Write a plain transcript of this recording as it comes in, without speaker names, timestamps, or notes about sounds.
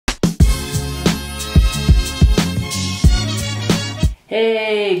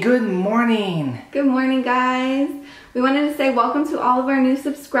Hey, good morning. Good morning, guys. We wanted to say welcome to all of our new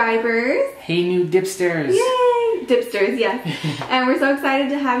subscribers. Hey, new dipsters. Yay! Dipsters, yes. And we're so excited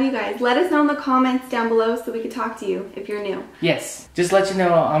to have you guys. Let us know in the comments down below so we can talk to you if you're new. Yes. Just let you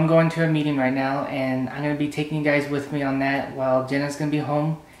know I'm going to a meeting right now and I'm going to be taking you guys with me on that while Jenna's going to be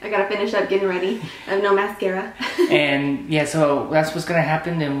home. I gotta finish up getting ready. I have no mascara. And yeah, so that's what's going to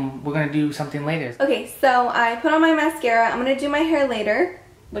happen and we're going to do something later. Okay, so I put on my mascara. I'm going to do my hair later.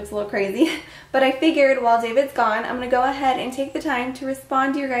 Looks a little crazy. But I figured while David's gone, I'm going to go ahead and take the time to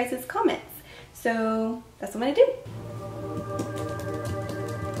respond to your guys' comments. So that's what I'm going to do.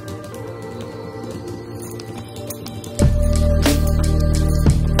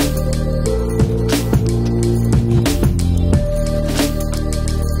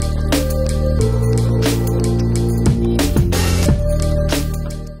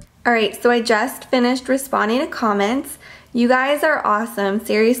 Alright, so I just finished responding to comments. You guys are awesome.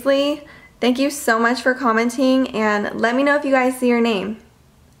 Seriously, thank you so much for commenting and let me know if you guys see your name.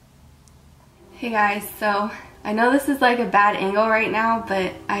 Hey guys, so I know this is like a bad angle right now,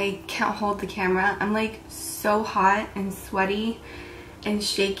 but I can't hold the camera. I'm like so hot and sweaty and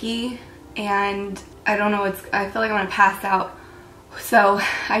shaky and I don't know, I feel like I'm gonna pass out. So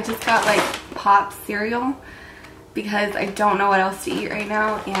I just got like Pop cereal because I don't know what else to eat right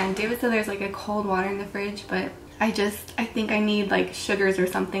now, and David said there's like a cold water in the fridge, but I think I need like sugars or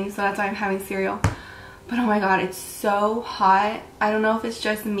something, so that's why I'm having cereal. But oh my god, it's so hot. I don't know if it's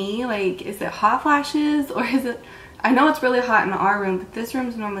just me, like is it hot flashes or is it, I know it's really hot in our room, but this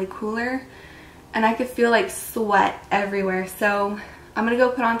room's normally cooler and I could feel like sweat everywhere. So I'm gonna go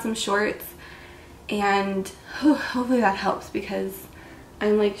put on some shorts and hopefully that helps because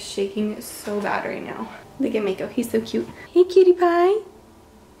I'm like shaking so bad right now. Look at Mako, he's so cute. Hey cutie pie.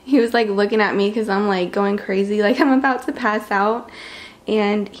 He was like looking at me because I'm like going crazy, like I'm about to pass out,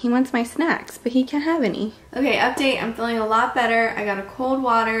 and he wants my snacks, but he can't have any. Okay, update, I'm feeling a lot better. I got a cold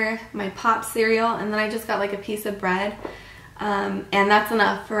water, my Pop cereal, and then I just got like a piece of bread. And that's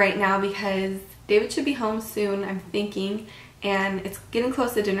enough for right now because David should be home soon, I'm thinking, and it's getting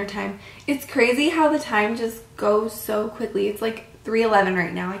close to dinner time. It's crazy how the time just goes so quickly. It's like 3:11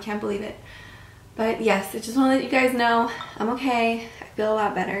 right now, I can't believe it. But yes, I just want to let you guys know I'm okay. I feel a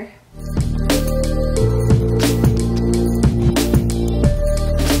lot better.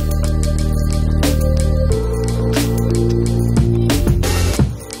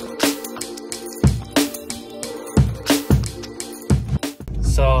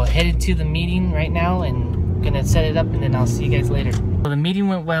 So headed to the meeting right now and gonna set it up and then I'll see you guys later. So the meeting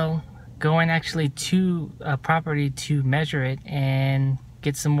went well. Going actually to a property to measure it and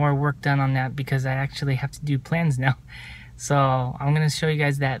get some more work done on that because I actually have to do plans now. So I'm gonna show you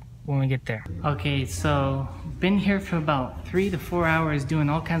guys that when we get there. Okay, so been here for about 3 to 4 hours doing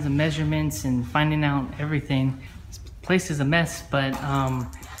all kinds of measurements and finding out everything. This place is a mess, but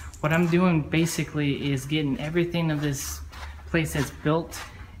what I'm doing basically is getting everything of this place that's built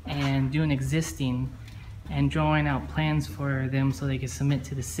and doing existing and drawing out plans for them so they can submit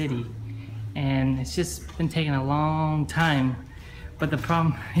to the city. And it's just been taking a long time. But the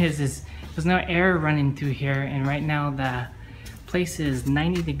problem is there's no air running through here, and right now the place is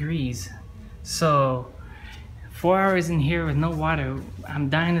 90 degrees. So 4 hours in here with no water, I'm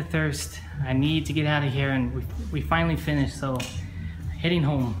dying of thirst. I need to get out of here, and we finally finished, so heading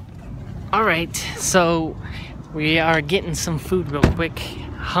home. All right, so we are getting some food real quick.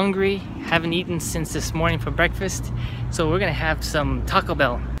 Hungry, haven't eaten since this morning for breakfast, so we're gonna have some Taco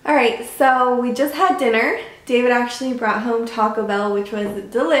Bell. All right, so we just had dinner. David actually brought home Taco Bell, which was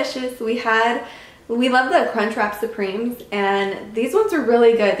delicious. We love the Crunchwrap Supremes, and these ones were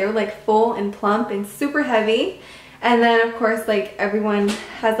really good. They were like full and plump and super heavy. And then of course, like everyone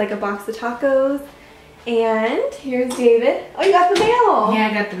has like a box of tacos. And here's David. Oh, you got the mail. Yeah,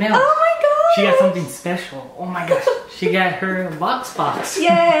 I got the mail. Oh my gosh. She got something special. Oh my gosh. She got her VoxBox.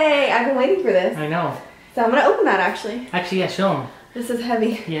 Yay, I've been waiting for this. I know. So I'm gonna open that actually. Actually, yeah, show them. This is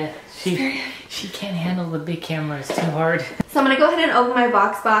heavy. Yeah, she can't handle the big camera. It's too hard. So I'm gonna go ahead and open my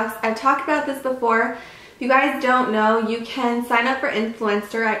VoxBox. I've talked about this before. If you guys don't know, you can sign up for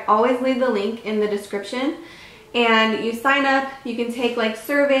Influenster. I always leave the link in the description. And you sign up, you can take like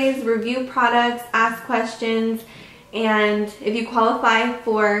surveys, review products, ask questions, and if you qualify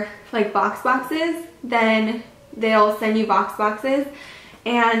for like VoxBoxes, then they'll send you VoxBoxes.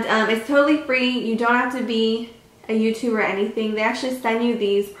 And it's totally free. You don't have to be a YouTuber or anything. They actually send you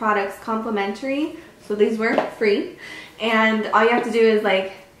these products complimentary, so these were free. And all you have to do is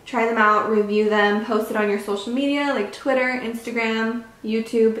like try them out, review them, post it on your social media like Twitter, Instagram,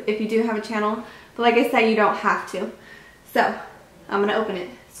 YouTube if you do have a channel. But like I said, you don't have to. So I'm gonna open it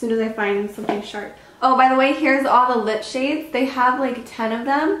as soon as I find something sharp. Oh, by the way, here's all the lip shades. They have like 10 of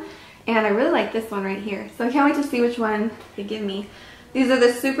them, and I really like this one right here. So I can't wait to see which one they give me. These are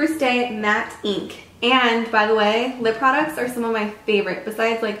the Super Stay Matte Ink. And by the way, lip products are some of my favorite,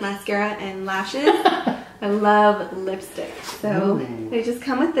 besides like mascara and lashes. I love lipstick. So they just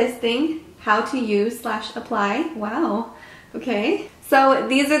come with this thing, how to use / apply. Wow. Okay. So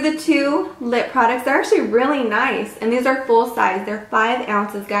these are the 2 lip products. They're actually really nice, and these are full size. They're 5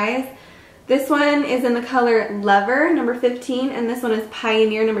 ounces, guys. This one is in the color Lover, number 15, and this one is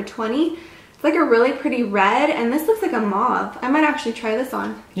Pioneer, number 20. It's like a really pretty red, and this looks like a mauve. I might actually try this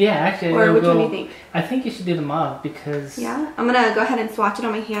on. Yeah, actually. Or which one do you think? I think you should do the mauve because... Yeah, I'm going to go ahead and swatch it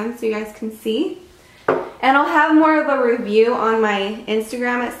on my hands so you guys can see. And I'll have more of a review on my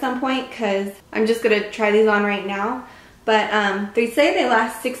Instagram at some point because I'm just going to try these on right now. But they say they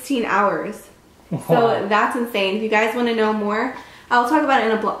last 16 hours. Wow. So that's insane. If you guys want to know more, I'll talk about it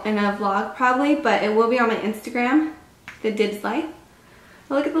in a vlog probably, but it will be on my Instagram, the Dibs Life.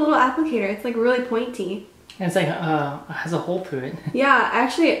 Oh, look at the little applicator. It's like really pointy. And it's like has a hole through it. Yeah, I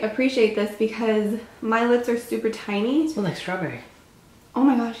actually appreciate this because my lips are super tiny. It smells like strawberry. Oh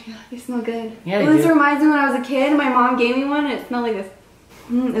my gosh, yeah, they smell good. Yeah, this reminds me when I was a kid, my mom gave me one and it smelled like this.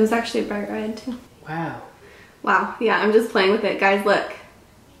 It was actually bright red too. Wow. Wow, yeah, I'm just playing with it. Guys, look.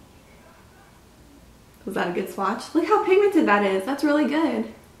 Was that a good swatch? Look how pigmented that is. That's really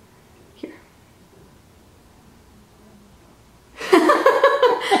good. Here.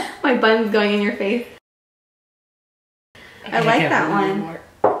 My bun's going in your face. I like that one.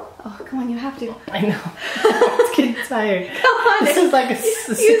 Oh, come on, you have to. I know. It's getting tired. Come on. This is like a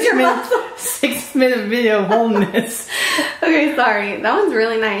 6 minute video of holding this. Okay, sorry. That one's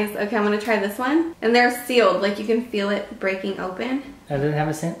really nice. Okay, I'm going to try this one. And they're sealed. Like you can feel it breaking open. Does it have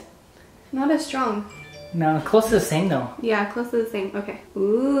a scent? Not as strong. No, close to the same though. Yeah, close to the same. Okay.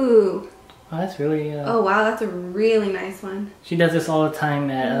 Ooh. Oh, that's really... oh, wow. That's a really nice one. She does this all the time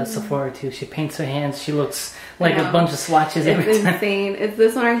at Sephora too. She paints her hands. She looks like a bunch of swatches every time. It's insane. It's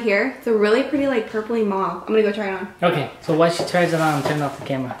this one right here. It's a really pretty like purpley mauve. I'm going to go try it on. Okay. So while she tries it on, turn off the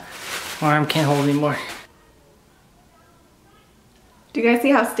camera. My arm can't hold anymore. Do you guys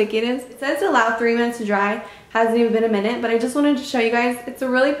see how sticky it is? It says to allow 3 minutes to dry. Hasn't even been a minute, but I just wanted to show you guys. It's a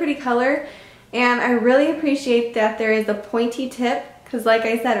really pretty color, and I really appreciate that there is a pointy tip. Because like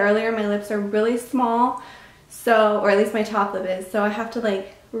I said earlier, my lips are really small, so, or at least my top lip is, so I have to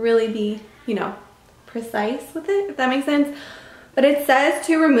like really be, you know, precise with it, if that makes sense. But it says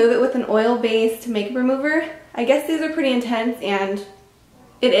to remove it with an oil-based makeup remover. I guess these are pretty intense, and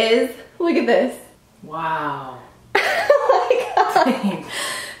it is. Look at this. Wow. Oh my god.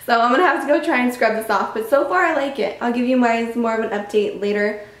 So I'm gonna have to go try and scrub this off, but so far I like it. I'll give you guys more of an update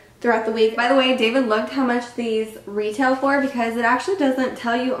later throughout the week. By the way, David looked how much these retail for because it actually doesn't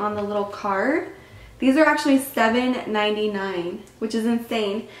tell you on the little card. These are actually $7.99, which is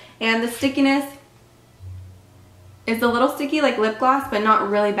insane. And the stickiness is a little sticky like lip gloss, but not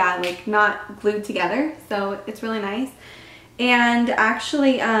really bad, like not glued together. So it's really nice. And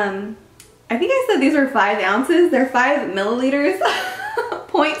actually, I think I said these are 5 ounces. They're 5 milliliters,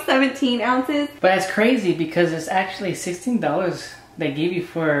 0.17 ounces. But that's crazy because it's actually $16 they gave you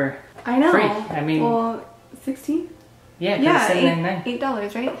for I know. free. I mean, well, 16? Yeah, yeah, $7.99.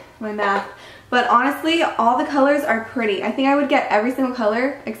 $8, right? My math. But honestly, all the colors are pretty. I think I would get every single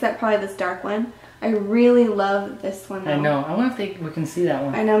color except probably this dark one. I really love this one though. I know. I wonder if we can see that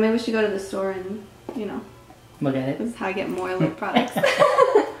one. I know. Maybe we should go to the store and, you know, look at it. This is how I get more lip products.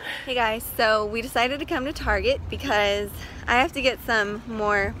 Hey guys, so we decided to come to Target because I have to get some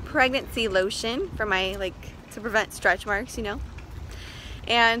more pregnancy lotion for my, like, to prevent stretch marks, you know.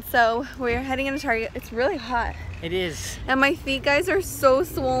 And so we're heading into Target. It's really hot. It is. And my feet, guys, are so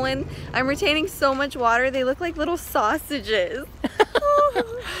swollen. I'm retaining so much water. They look like little sausages.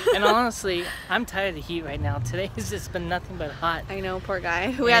 And honestly, I'm tired of the heat right now. Today has just been nothing but hot. I know, poor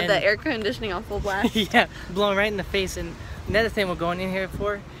guy. We had the air conditioning on full blast. Yeah, blowing right in the face. And another thing we're going in here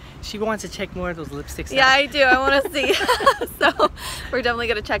for, she wants to check more of those lipsticks Yeah, out. I do. I want to see. So we're definitely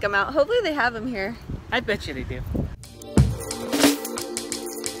going to check them out. Hopefully they have them here. I bet you they do.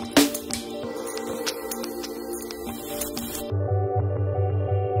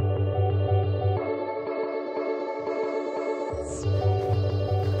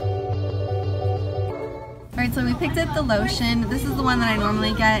 Alright, so we picked up the lotion. This is the one that I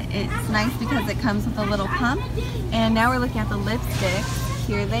normally get. It's nice because it comes with a little pump. And now we're looking at the lipsticks.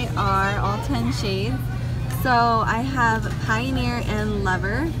 Here they are, all 10 shades. So I have Pioneer and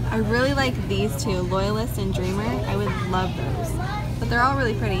Lover. I really like these two, Loyalist and Dreamer. I would love those. But they're all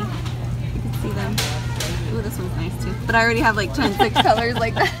really pretty. You can see them. Ooh, this one's nice too. But I already have like 26 colors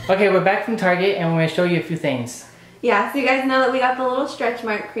like that. Okay, we're back from Target and we're going to show you a few things. Yeah, so you guys know that we got the little stretch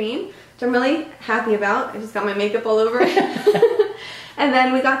mark cream, which I'm really happy about. I just got my makeup all over it. And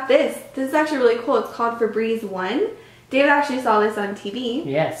then we got this. This is actually really cool. It's called Febreze 1. David actually saw this on TV.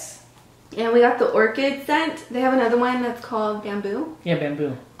 Yes. And we got the orchid scent. They have another one that's called bamboo. Yeah,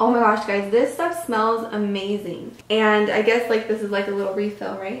 bamboo. Oh my gosh, guys, this stuff smells amazing. And I guess like this is like a little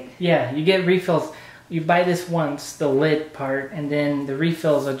refill, right? Yeah, you get refills. You buy this once, the lid part, and then the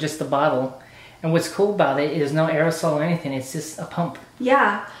refills are just the bottle. And what's cool about it is no aerosol or anything. It's just a pump.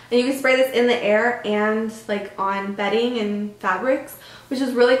 Yeah, and you can spray this in the air and like on bedding and fabrics, which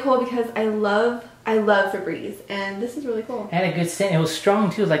is really cool because I love Febreze, and this is really cool. And a good scent. It was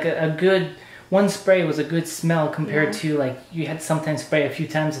strong too. Like a good one spray was a good smell compared to like you had to sometimes spray a few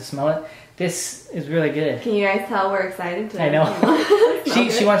times to smell it. This is really good. Can you guys tell we're excited today? I know.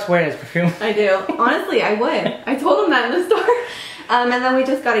 she wants to wear it as perfume. I do. Honestly, I would. I told him that in the store. And then we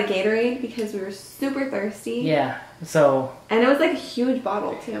just got a Gatorade because we were super thirsty. Yeah. So. And it was like a huge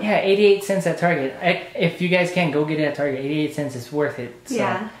bottle too. Yeah, 88 cents at Target. If you guys can, go get it at Target. 88 cents is worth it. So.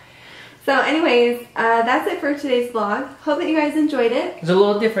 Yeah. So anyways, that's it for today's vlog. Hope that you guys enjoyed it. It was a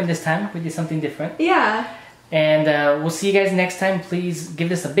little different this time. We did something different. Yeah. And we'll see you guys next time. Please give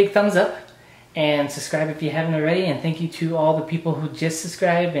this a big thumbs up and subscribe if you haven't already. And thank you to all the people who just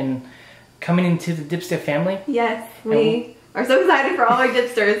subscribed and coming into the Dipster family. Yes, we are so excited for all our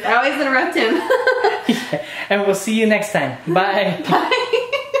Dipsters. I always interrupt him. Yeah. And we'll see you next time. Bye. Bye.